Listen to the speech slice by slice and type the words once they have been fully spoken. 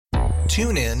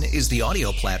TuneIn is the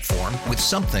audio platform with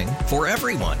something for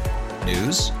everyone.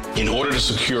 News. In order to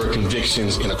secure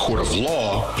convictions in a court of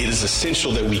law, it is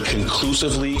essential that we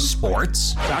conclusively.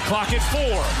 Sports. Shot clock at 4.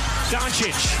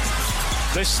 Doncic.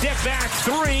 The step back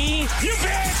 3. You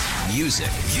bet. Music.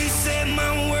 You set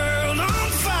my world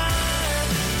on fire.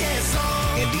 Yes,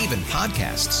 and even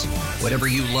podcasts. Whatever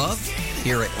you love,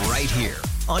 hear it right here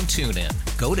on TuneIn.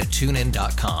 Go to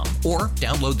TuneIn.com or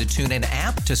download the TuneIn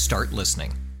app to start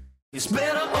listening. It's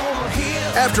better over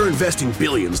here. After investing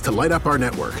billions to light up our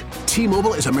network,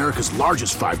 T-Mobile is America's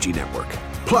largest 5G network.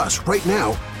 Plus, right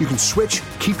now, you can switch,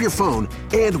 keep your phone,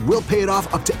 and we'll pay it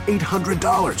off up to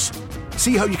 $800.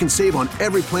 See how you can save on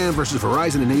every plan versus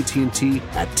Verizon and AT&T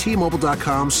at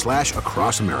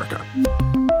T-Mobile.com/across America.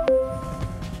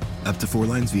 Up to 4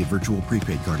 lines via virtual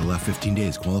prepaid card. Allow 15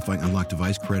 days. Qualifying unlocked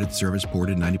device credit service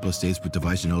ported 90-plus states with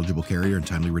device and eligible carrier and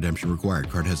timely redemption required.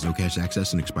 Card has no cash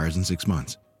access and expires in 6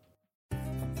 months.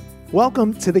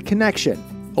 Welcome to The Connection,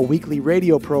 a weekly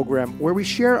radio program where we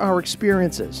share our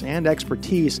experiences and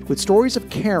expertise with stories of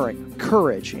caring,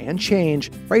 courage, and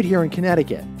change right here in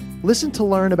Connecticut. Listen to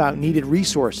learn about needed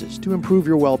resources to improve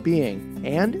your well-being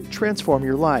and transform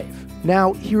your life.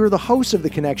 Now, here are the hosts of The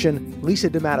Connection, Lisa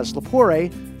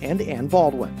DeMatteis-Lepore and Ann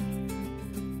Baldwin.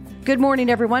 Good morning,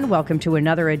 everyone. Welcome to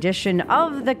another edition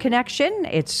of The Connection.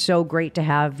 It's so great to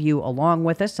have you along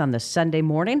with us on this Sunday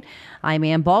morning. I'm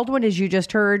Ann Baldwin, as you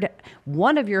just heard,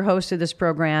 one of your hosts of this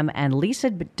program, and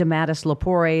Lisa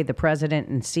DeMatteis-Lepore, the president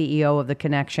and CEO of The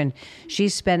Connection.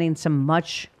 She's spending some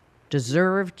much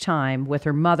deserved time with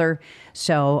her mother.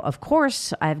 So, of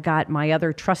course, I've got my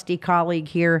other trusty colleague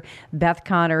here, Beth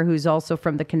Connor, who's also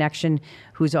from The Connection,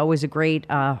 who's always a great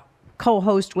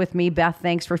co-host with me. Beth,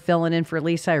 thanks for filling in for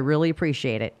Lisa. I really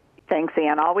appreciate it. Thanks,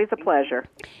 Ann. Always a pleasure.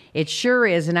 It sure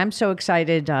is, and I'm so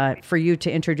excited for you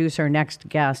to introduce our next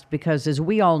guest because, as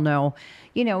we all know,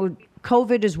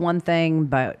 COVID is one thing,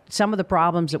 but some of the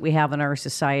problems that we have in our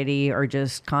society are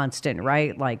just constant,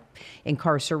 right? Like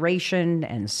incarceration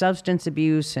and substance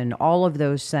abuse and all of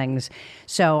those things.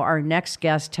 So our next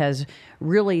guest has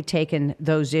really taken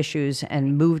those issues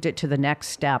and moved it to the next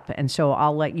step. And so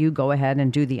I'll let you go ahead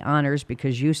and do the honors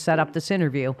because you set up this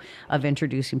interview of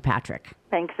introducing Patrick.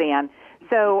 Thanks, Ann.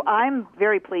 So I'm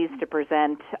very pleased to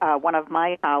present one of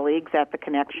my colleagues at The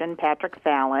Connection, Patrick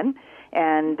Fallon.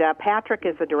 And Patrick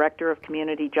is the Director of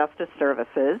Community Justice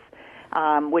Services,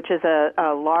 which is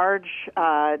a large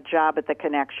job at The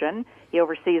Connection. He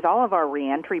oversees all of our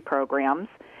reentry programs,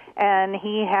 and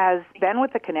he has been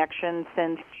with The Connection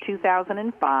since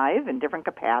 2005 in different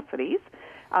capacities.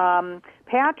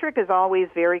 Patrick is always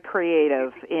very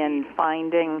creative in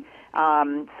finding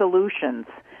solutions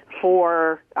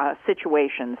for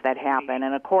situations that happen.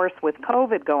 And, of course, with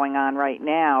COVID going on right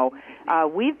now,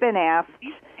 we've been asked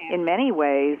in many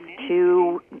ways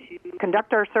to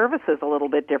conduct our services a little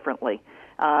bit differently.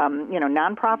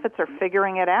 Nonprofits are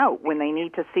figuring it out when they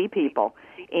need to see people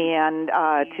and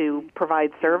to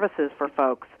provide services for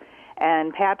folks.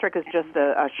 And Patrick is just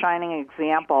a shining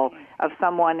example of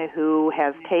someone who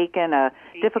has taken a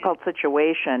difficult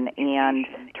situation and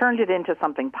turned it into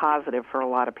something positive for a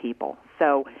lot of people.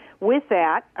 So with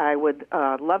that, I would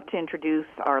love to introduce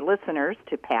our listeners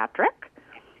to Patrick.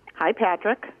 Hi,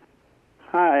 Patrick.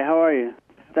 Hi, how are you?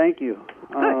 Thank you.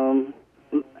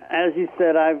 As you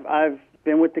said, I've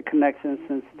been with The Connection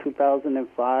since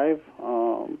 2005.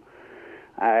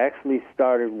 I actually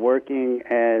started working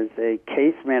as a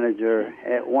case manager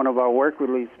at one of our work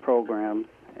release programs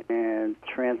and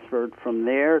transferred from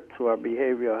there to our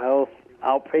behavioral health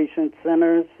outpatient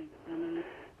centers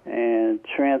and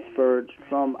transferred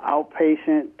from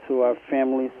outpatient to our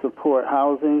family support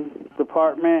housing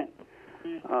department.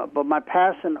 But my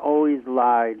passion always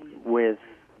lied with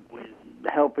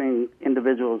helping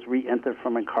individuals re-enter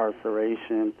from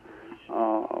incarceration.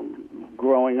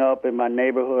 Growing up in my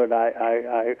neighborhood,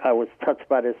 I was touched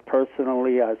by this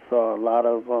personally. I saw a lot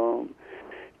of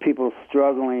people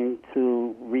struggling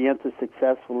to re-enter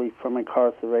successfully from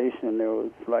incarceration. There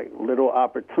was little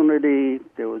opportunity.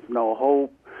 There was no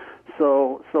hope.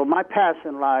 So my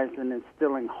passion lies in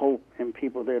instilling hope in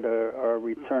people that are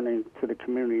returning to the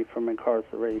community from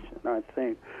incarceration. I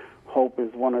think hope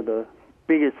is one of the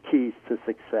biggest keys to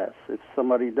success. If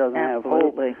somebody doesn't have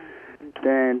hope,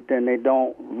 then they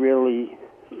don't really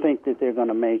think that they're going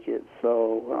to make it.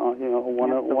 So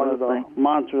one of the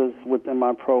mantras within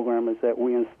my program is that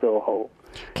we instill hope.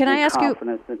 Can I ask you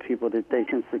confidence in people that they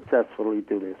can successfully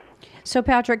do this? So,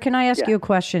 Patrick, can I ask you a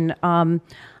question?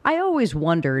 I always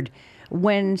wondered,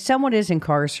 when someone is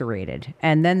incarcerated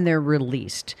and then they're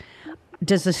released,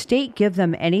 does the state give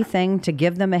them anything to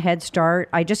give them a head start?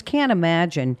 I just can't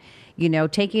imagine,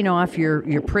 taking off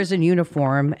your prison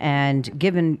uniform and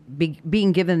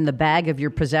being given the bag of your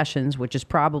possessions, which is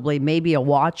probably maybe a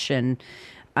watch and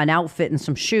an outfit and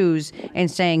some shoes, and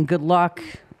saying, good luck,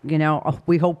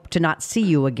 we hope to not see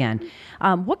you again.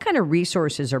 What kind of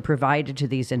resources are provided to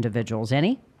these individuals?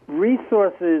 Any?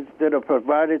 Resources that are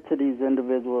provided to these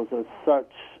individuals are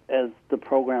such as the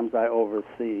programs I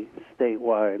oversee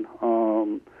statewide.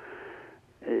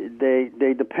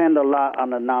 They depend a lot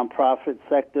on the nonprofit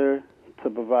sector to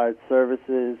provide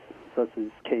services such as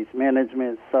case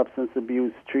management, substance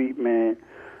abuse treatment,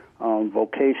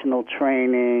 vocational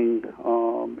training,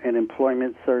 and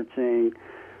employment searching.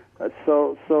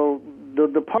 So the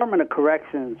Department of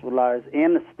Corrections relies,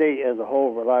 and the state as a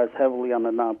whole relies heavily on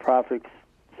the nonprofit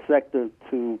sector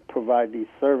to provide these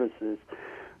services.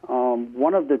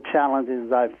 One of the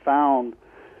challenges I've found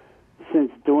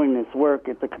since doing this work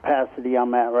at the capacity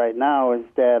I'm at right now is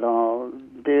that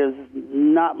there's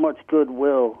not much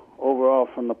goodwill overall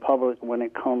from the public when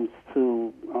it comes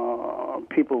to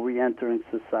people reentering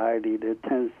society. There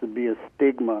tends to be a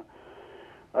stigma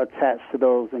attached to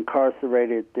those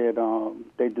incarcerated that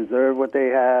they deserve what they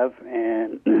have,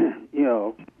 and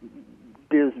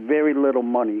there's very little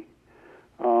money.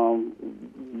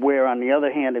 Where on the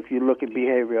other hand, if you look at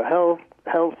behavioral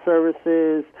health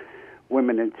services,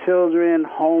 women and children,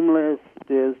 homeless,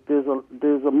 there's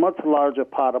a much larger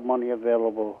pot of money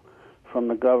available from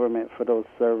the government for those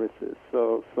services.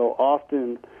 So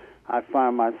often I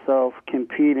find myself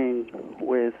competing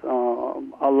with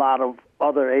a lot of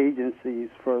other agencies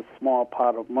for a small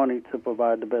pot of money to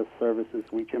provide the best services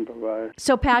we can provide.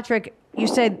 So, Patrick, you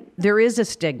said there is a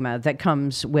stigma that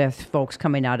comes with folks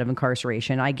coming out of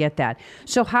incarceration. I get that.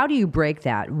 So how do you break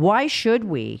that? Why should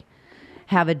we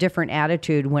have a different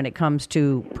attitude when it comes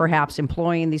to perhaps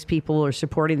employing these people or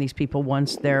supporting these people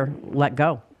once they're let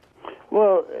go?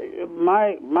 Well,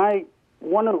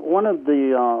 one of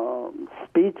the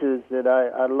speeches that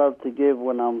I love to give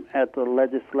when I'm at the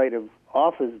legislative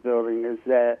office building is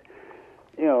that,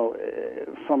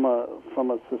 from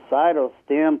a societal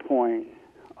standpoint,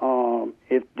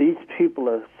 if these people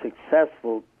are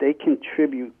successful, they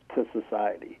contribute to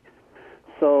society.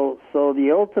 So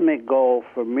the ultimate goal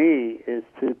for me is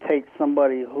to take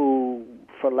somebody who,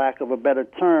 for lack of a better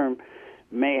term,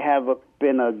 may have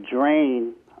been a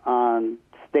drain on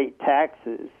state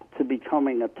taxes to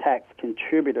becoming a tax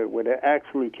contributor, where they're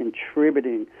actually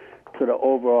contributing to the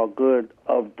overall good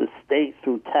of the state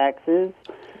through taxes,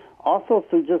 also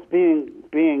through just being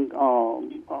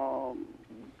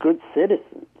good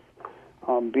citizens,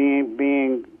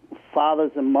 being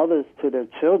fathers and mothers to their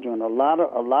children. A lot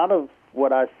of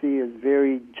what I see is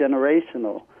very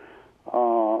generational.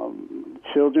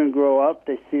 Children grow up,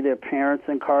 they see their parents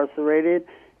incarcerated,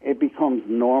 it becomes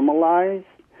normalized.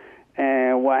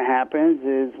 And what happens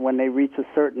is when they reach a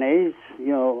certain age,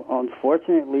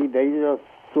 unfortunately, they just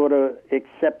sort of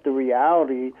accept the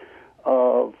reality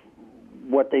of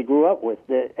what they grew up with.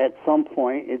 That at some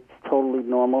point, it's totally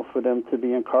normal for them to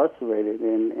be incarcerated,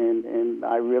 and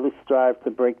I really strive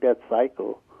to break that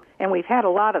cycle. And we've had a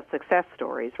lot of success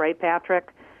stories, right,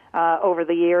 Patrick, over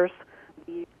the years?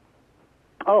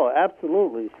 Oh,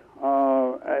 absolutely.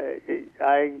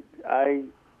 I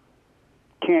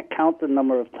can't count the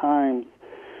number of times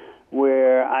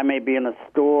where I may be in a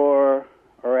store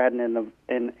or at an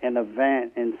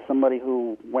event, and somebody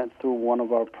who went through one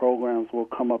of our programs will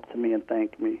come up to me and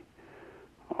thank me,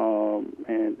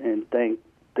 and thank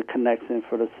the Connection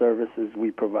for the services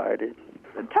we provided.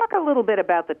 Talk a little bit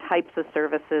about the types of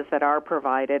services that are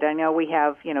provided. I know we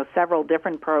have, several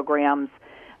different programs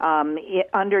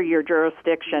under your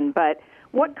jurisdiction, but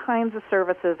what kinds of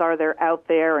services are there out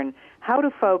there, and how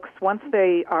do folks, once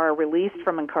they are released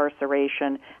from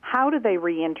incarceration, how do they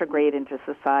reintegrate into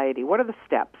society? What are the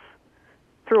steps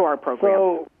through our program?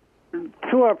 So,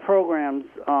 through our programs,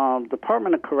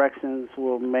 Department of Corrections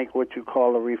will make what you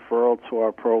call a referral to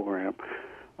our program.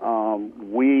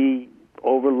 We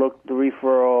overlook the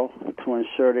referral to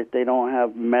ensure that they don't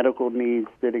have medical needs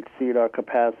that exceed our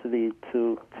capacity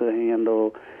to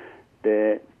handle,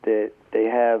 that they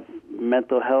have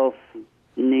mental health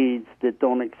needs that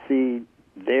don't exceed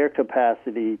their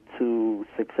capacity to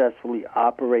successfully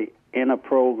operate in a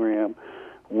program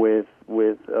with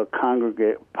a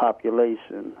congregate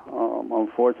population.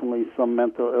 Unfortunately, some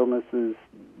mental illnesses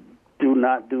do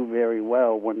not do very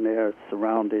well when they're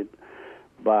surrounded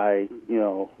by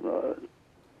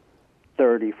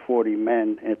 30, 40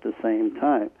 men at the same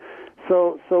time.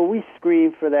 So we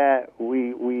screen for that.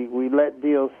 We let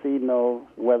DOC know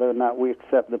whether or not we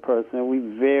accept the person. We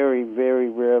very, very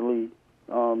rarely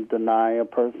deny a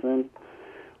person.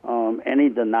 Any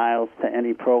denials to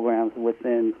any programs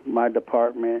within my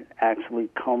department actually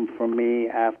come from me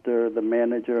after the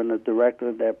manager and the director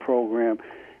of that program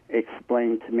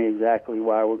explained to me exactly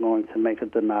why we're going to make a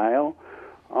denial.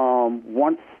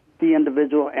 Once the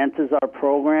individual enters our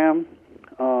program,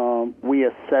 we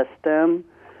assess them.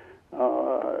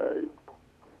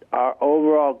 Our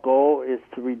overall goal is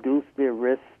to reduce their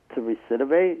risk to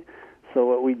recidivate. So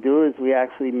what we do is we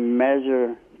actually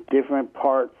measure different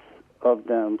parts of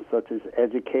them, such as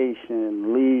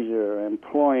education, leisure,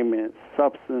 employment,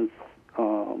 substance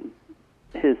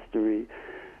history,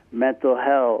 mental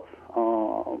health,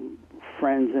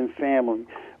 friends and family.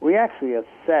 We actually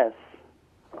assess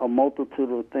a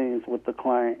multitude of things with the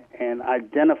client and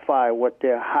identify what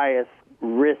their highest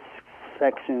risk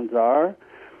sections are.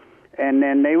 And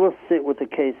then they will sit with the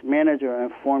case manager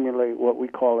and formulate what we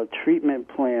call a treatment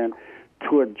plan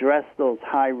to address those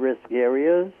high-risk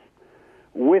areas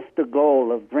with the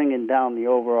goal of bringing down the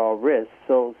overall risk.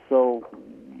 So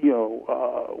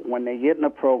when they get in a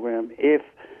program, if,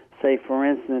 say, for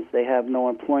instance, they have no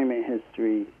employment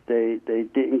history, they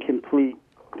didn't complete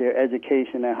their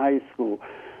education at high school,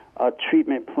 a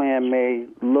treatment plan may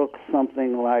look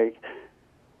something like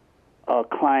a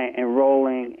client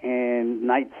enrolling in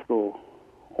night school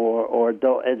or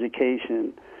adult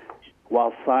education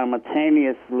while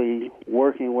simultaneously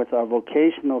working with our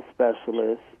vocational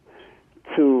specialists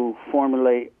to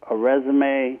formulate a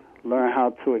resume, learn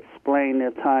how to explain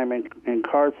their time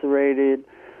incarcerated,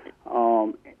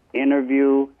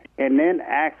 interview, and then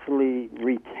actually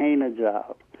retain a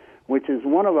job, which is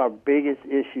one of our biggest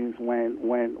issues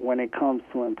when it comes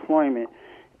to employment,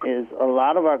 is a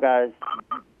lot of our guys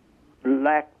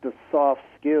lack the soft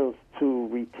skills to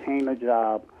retain a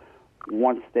job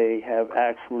once they have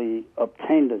actually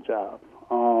obtained a job.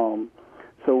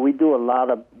 So we do a lot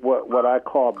of what I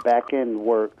call back-end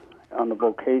work on the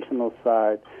vocational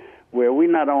side, where we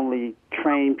not only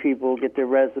train people, get their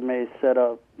resumes set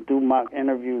up, do mock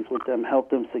interviews with them, help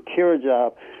them secure a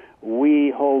job, we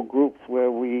hold groups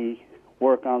where we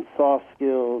work on soft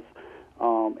skills,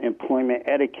 employment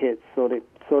etiquette, so that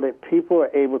people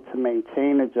are able to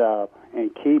maintain a job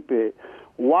and keep it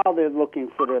while they're looking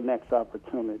for their next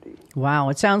opportunity. Wow,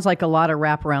 it sounds like a lot of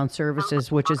wraparound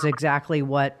services, which is exactly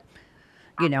what,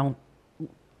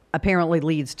 apparently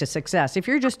leads to success. If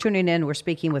you're just tuning in, we're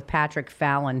speaking with Patrick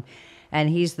Fallon, and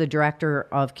he's the Director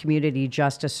of Community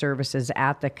Justice Services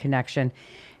at The Connection.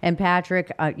 And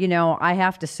Patrick, I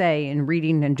have to say, in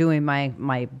reading and doing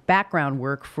my background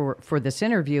work for this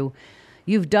interview,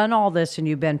 you've done all this and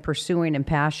you've been pursuing and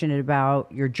passionate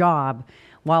about your job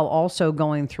while also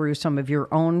going through some of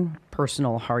your own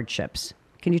personal hardships.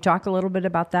 Can you talk a little bit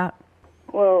about that?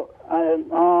 Well,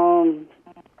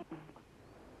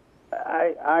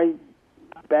 I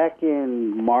back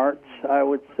in March, I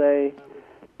would say,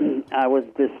 I was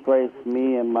displaced,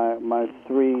 me and my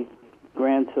 3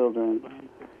 grandchildren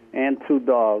and 2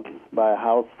 dogs, by a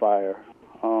house fire.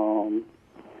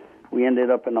 We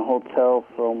ended up in a hotel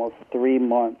for almost 3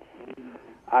 months.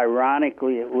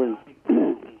 Ironically, it was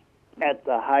at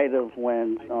the height of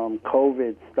when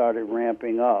COVID started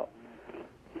ramping up.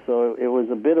 So it was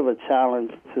a bit of a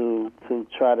challenge to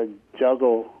try to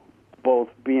juggle both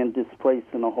being displaced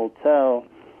in a hotel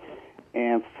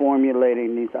and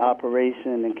formulating these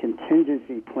operation and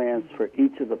contingency plans for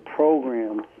each of the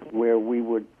programs, where we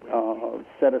would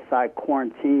set aside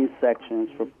quarantine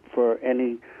sections for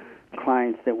any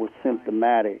clients that were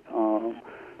symptomatic,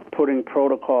 putting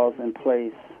protocols in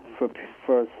place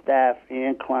for staff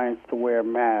and clients to wear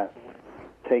masks,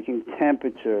 taking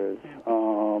temperatures,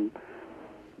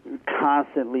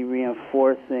 constantly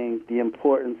reinforcing the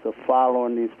importance of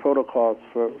following these protocols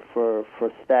for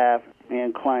staff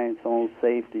and clients' own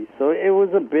safety. So it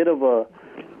was a bit of a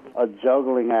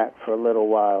juggling act for a little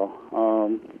while.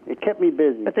 It kept me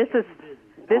busy. But this is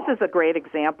a great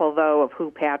example, though, of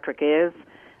who Patrick is.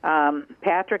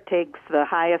 Patrick takes the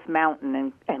highest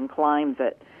mountain and climbs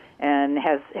it, and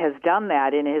has done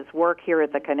that in his work here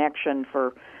at the Connection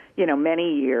for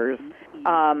many years.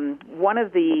 While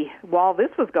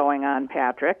this was going on,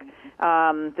 Patrick,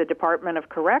 the Department of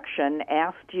Correction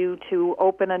asked you to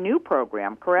open a new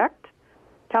program, correct?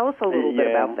 Tell us a little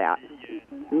bit about that.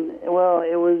 Well,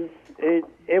 it was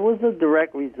a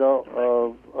direct result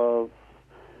of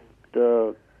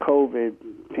the COVID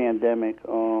pandemic.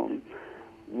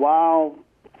 While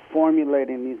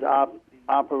formulating these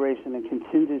operation and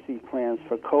contingency plans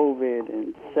for COVID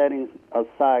and setting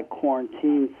aside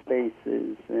quarantine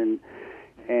spaces and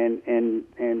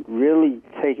really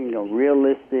taking a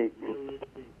realistic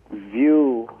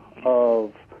view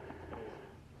of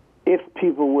if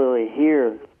people will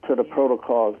adhere to the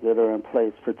protocols that are in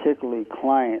place, particularly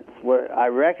clients. What I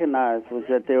recognized was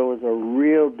that there was a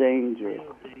real danger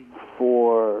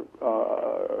for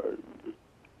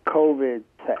COVID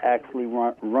to actually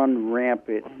run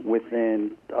rampant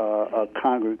within a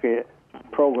congregate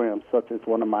program such as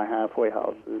one of my halfway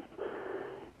houses.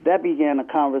 That began a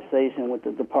conversation with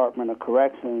the Department of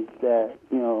Corrections that,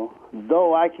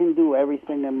 though I can do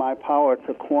everything in my power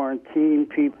to quarantine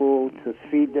people, to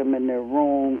feed them in their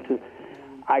room,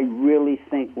 I really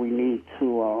think we need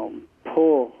to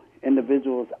pull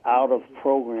individuals out of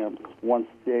programs once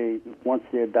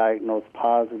they're diagnosed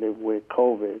positive with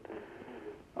COVID.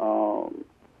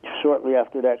 Shortly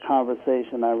after that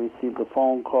conversation, I received a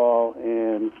phone call,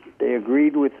 and they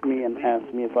agreed with me and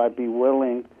asked me if I'd be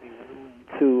willing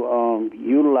to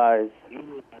utilize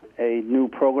a new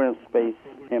program space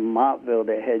in Montville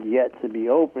that had yet to be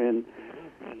opened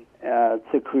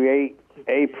to create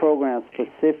a program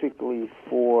specifically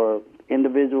for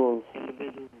individuals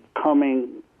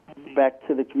coming back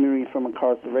to the community from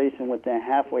incarceration within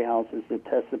halfway houses that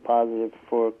tested positive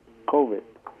for COVID.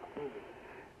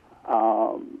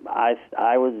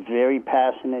 I was very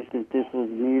passionate that this was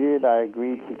needed. I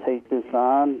agreed to take this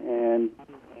on and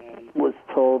was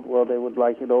told, well, they would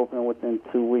like it open within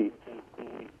 2 weeks.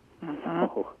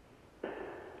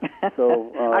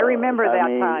 So I remember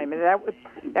that time. That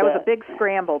was a big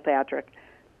scramble, Patrick.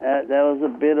 That was a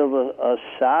bit of a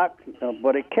shock,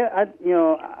 but it kept.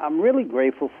 I'm really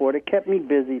grateful for it. It kept me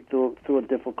busy through a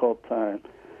difficult time.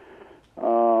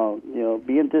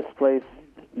 Being displaced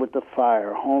with the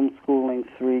fire, homeschooling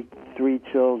three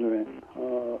children,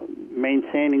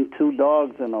 maintaining 2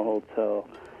 dogs in a hotel,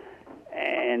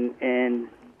 and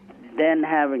then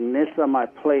having this on my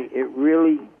plate, it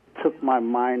really took my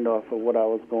mind off of what I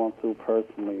was going through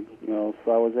personally. So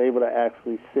I was able to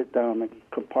actually sit down and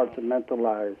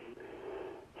compartmentalize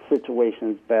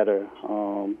situations better.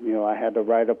 I had to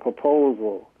write a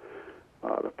proposal.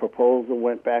 The proposal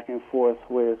went back and forth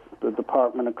with the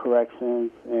Department of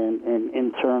Corrections and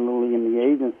internally in the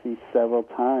agency several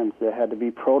times. There had to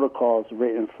be protocols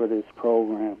written for this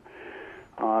program.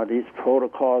 These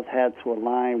protocols had to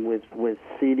align with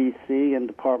CDC and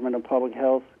Department of Public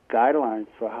Health guidelines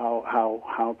for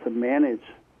how to manage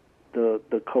the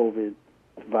COVID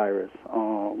virus.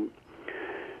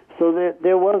 So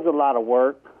there was a lot of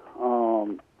work.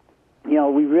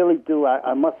 We really do.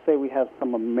 I must say we have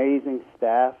some amazing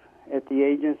staff at the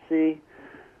agency.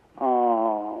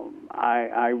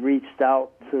 I reached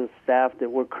out to staff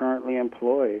that were currently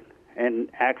employed and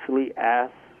actually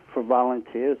asked for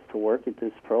volunteers to work at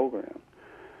this program.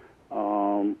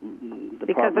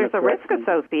 Because there's a risk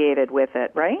associated with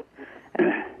it, right?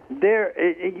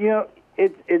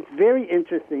 It's very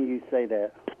interesting you say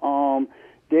that.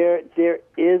 There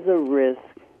is a risk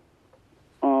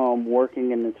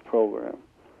working in this program.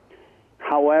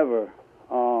 However,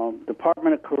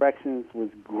 Department of Corrections was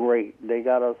great. They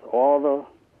got us all the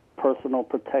personal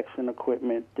protection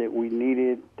equipment that we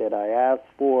needed, that I asked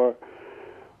for.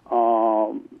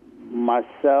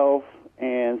 Myself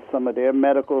and some of their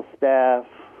medical staff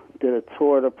did a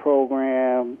tour of the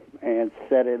program and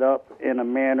set it up in a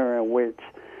manner in which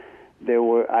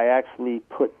I actually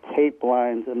put tape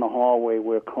lines in the hallway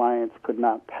where clients could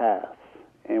not pass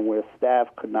and where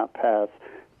staff could not pass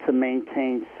to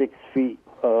maintain 6 feet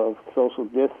of social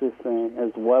distancing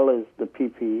as well as the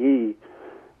PPE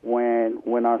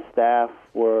when our staff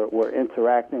were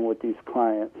interacting with these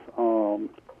clients.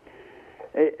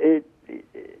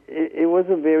 It was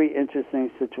a very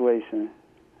interesting situation.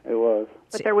 It was.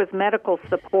 But there was medical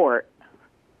support.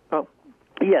 Oh.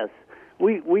 Yes.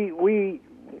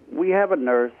 We have a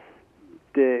nurse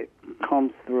that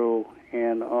comes through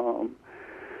and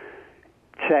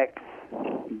checks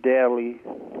daily,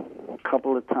 a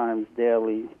couple of times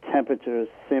daily, temperatures,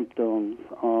 symptoms,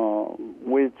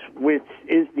 which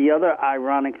is the other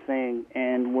ironic thing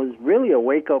and was really a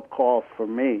wake-up call for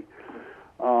me.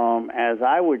 As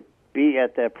I would be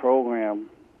at that program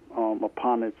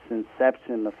upon its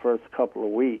inception the first couple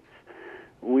of weeks,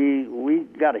 we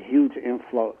got a huge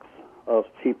influx of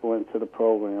people into the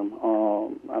program.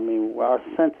 Our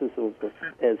census was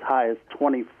as high as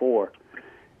 24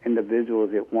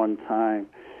 individuals at one time.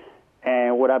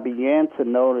 And what I began to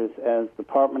notice as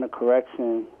Department of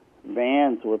Corrections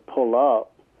vans would pull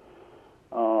up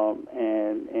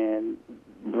and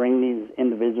bring these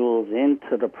individuals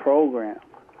into the program,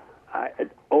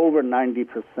 over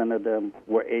 90% of them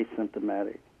were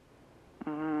asymptomatic.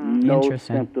 No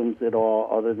symptoms at all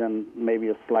other than maybe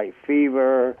a slight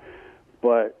fever,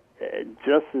 but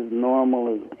just as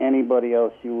normal as anybody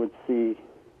else you would see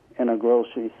in a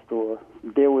grocery store.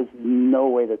 There was no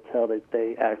way to tell that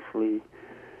they actually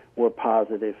were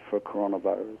positive for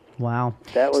coronavirus. Wow.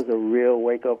 That was a real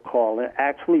wake-up call. It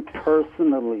actually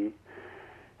personally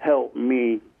helped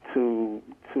me to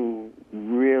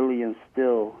really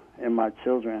instill in my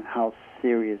children how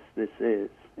serious this is.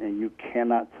 And you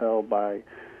cannot tell by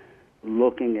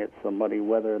looking at somebody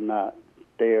whether or not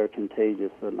they are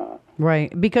contagious or not.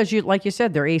 Right, because like you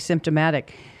said, they're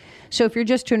asymptomatic. So if you're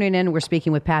just tuning in, we're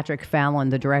speaking with Patrick Fallon,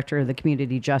 the Director of the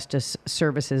Community Justice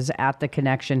Services at The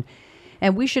Connection.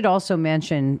 And we should also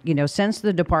mention, since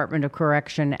the Department of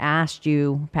Correction asked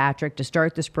you, Patrick, to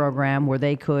start this program where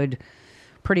they could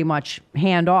pretty much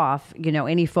hand off,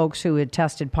 any folks who had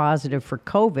tested positive for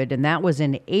COVID, and that was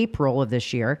in April of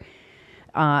this year.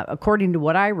 According to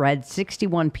what I read,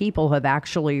 61 people have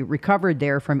actually recovered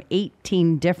there from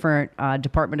 18 different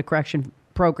Department of Correction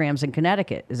programs in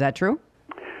Connecticut. Is that true?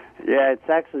 Yeah, it's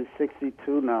actually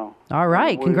 62 now. All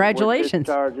right, congratulations.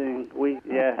 We're discharging.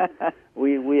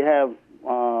 We have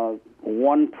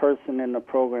one person in the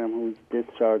program who's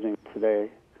discharging today.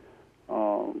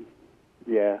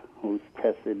 Who's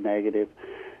tested negative.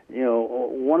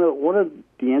 One of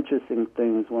the interesting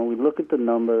things when we look at the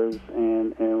numbers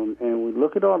and we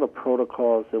look at all the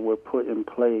protocols that were put in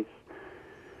place,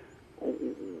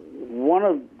 one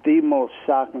of the most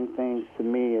shocking things to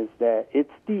me is that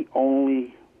it's the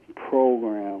only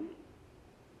program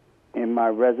in my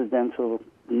residential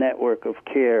network of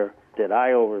care that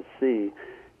I oversee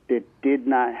that did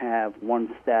not have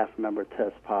one staff member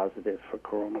test positive for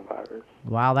coronavirus.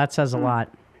 Wow, that says a lot.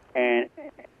 And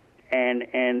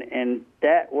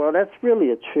that's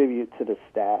really a tribute to the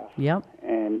staff. Yep.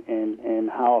 And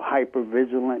how hyper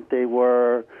vigilant they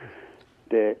were,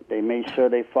 that they made sure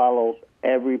they followed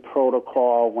every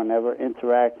protocol whenever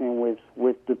interacting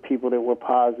with the people that were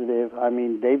positive. I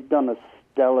mean, they've done a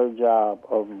stellar job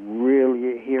of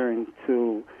really adhering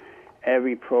to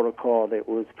every protocol that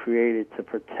was created to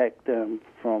protect them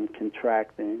from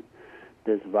contracting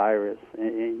this virus.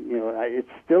 And it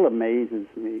still amazes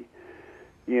me.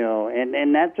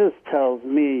 And that just tells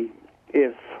me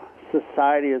if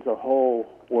society as a whole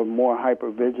were more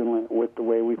hypervigilant with the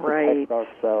way we protect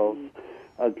ourselves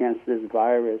against this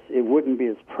virus, it wouldn't be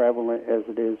as prevalent as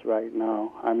it is right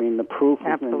now. I mean, the proof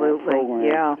is in that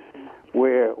program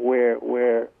where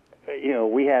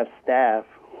we have staff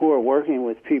who are working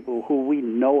with people who we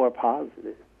know are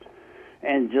positive.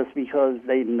 And just because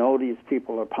they know these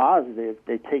people are positive,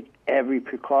 they take every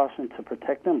precaution to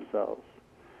protect themselves.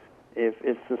 If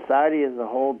society as a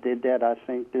whole did that, I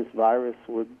think this virus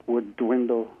would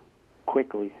dwindle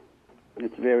quickly.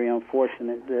 It's very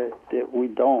unfortunate that we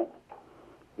don't,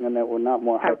 and that we're not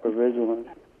more hypervigilant.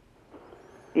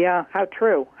 Yeah, how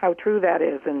true that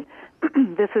is. And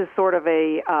this is sort of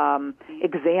a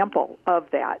example of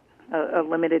that, a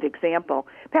limited example.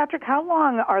 Patrick, how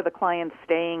long are the clients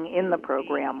staying in the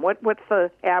program? What's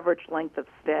the average length of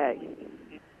stay?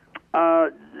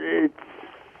 It's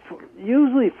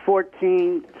usually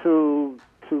 14 to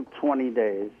 20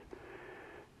 days.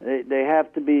 They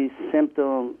have to be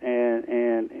symptom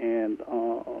and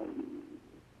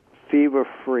fever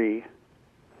free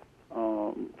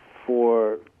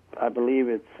for, I believe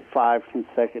it's 5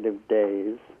 consecutive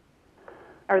days.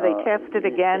 Are they tested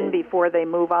again before they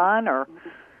move on, or?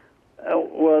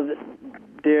 Well,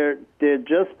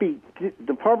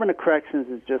 Department of Corrections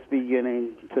is just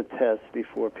beginning to test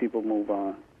before people move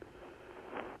on.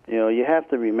 You have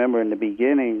to remember in the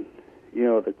beginning,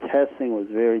 the testing was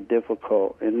very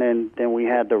difficult, and then we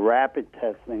had the rapid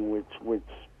testing, which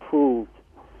proved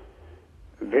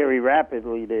very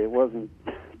rapidly that it wasn't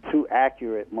too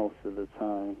accurate most of the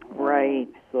time. Right.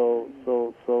 So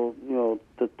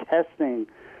the testing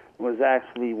was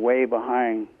actually way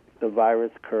behind the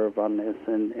virus curve on this,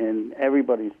 and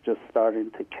everybody's just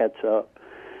starting to catch up.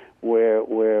 Where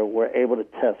we're able to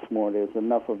test more. There's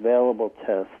enough available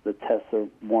tests. The tests are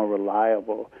more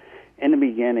reliable. In the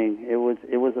beginning, it was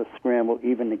a scramble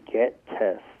even to get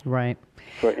tests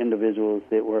for individuals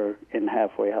that were in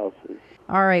halfway houses.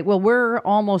 All right. Well, we're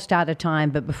almost out of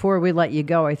time, but before we let you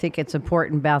go, I think it's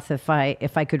important, Beth, if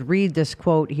I could read this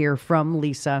quote here from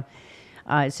Lisa.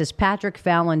 It says, Patrick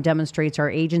Fallon demonstrates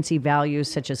our agency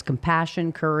values such as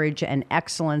compassion, courage, and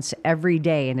excellence every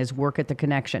day in his work at The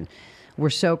Connection. We're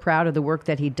so proud of the work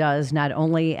that he does, not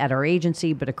only at our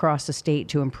agency, but across the state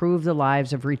to improve the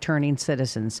lives of returning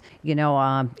citizens.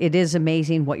 It is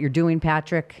amazing what you're doing,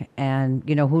 Patrick, and,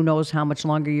 who knows how much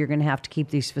longer you're going to have to keep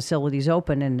these facilities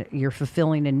open, and you're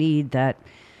fulfilling a need that,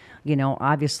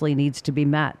 obviously needs to be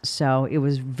met. So it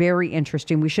was very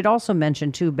interesting. We should also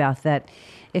mention, too, Beth, that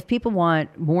if people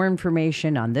want more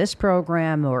information on this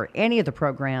program or any of the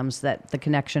programs that The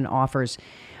Connection offers,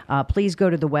 please go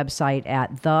to the website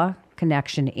at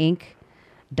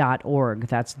theconnectioninc.org.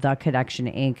 That's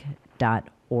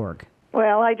theconnectioninc.org.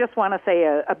 Well, I just want to say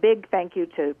a big thank you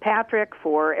to Patrick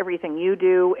for everything you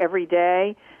do every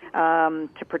day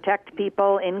to protect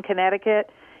people in Connecticut.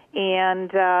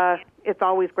 And it's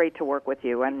always great to work with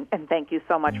you. And thank you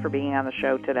so much for being on the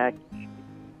show today.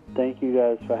 Thank you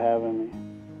guys for having me.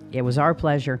 It was our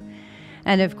pleasure.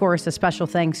 And, of course, a special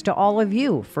thanks to all of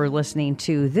you for listening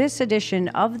to this edition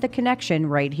of The Connection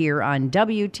right here on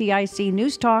WTIC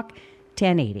News Talk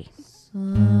 1080.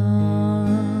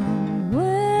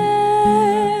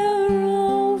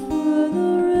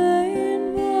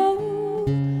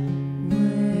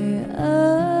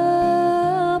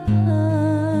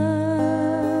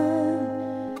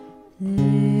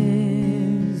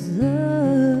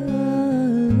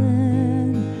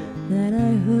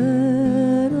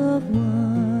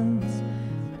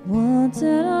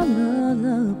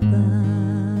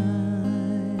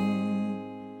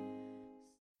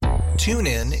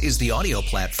 TuneIn is the audio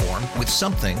platform with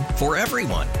something for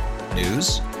everyone.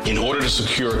 News. In order to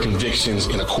secure convictions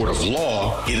in a court of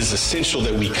law, it is essential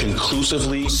that we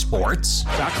conclusively. Sports.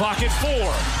 Shot clock at 4.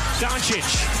 Doncic.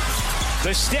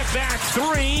 The step back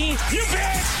 3. You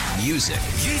bet. Music.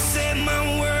 You set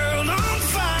my world on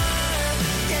fire.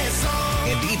 Yes,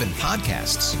 and even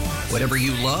podcasts. Whatever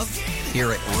you love,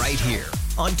 hear it right here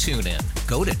on TuneIn.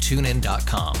 Go to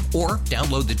TuneIn.com or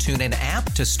download the TuneIn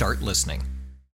app to start listening.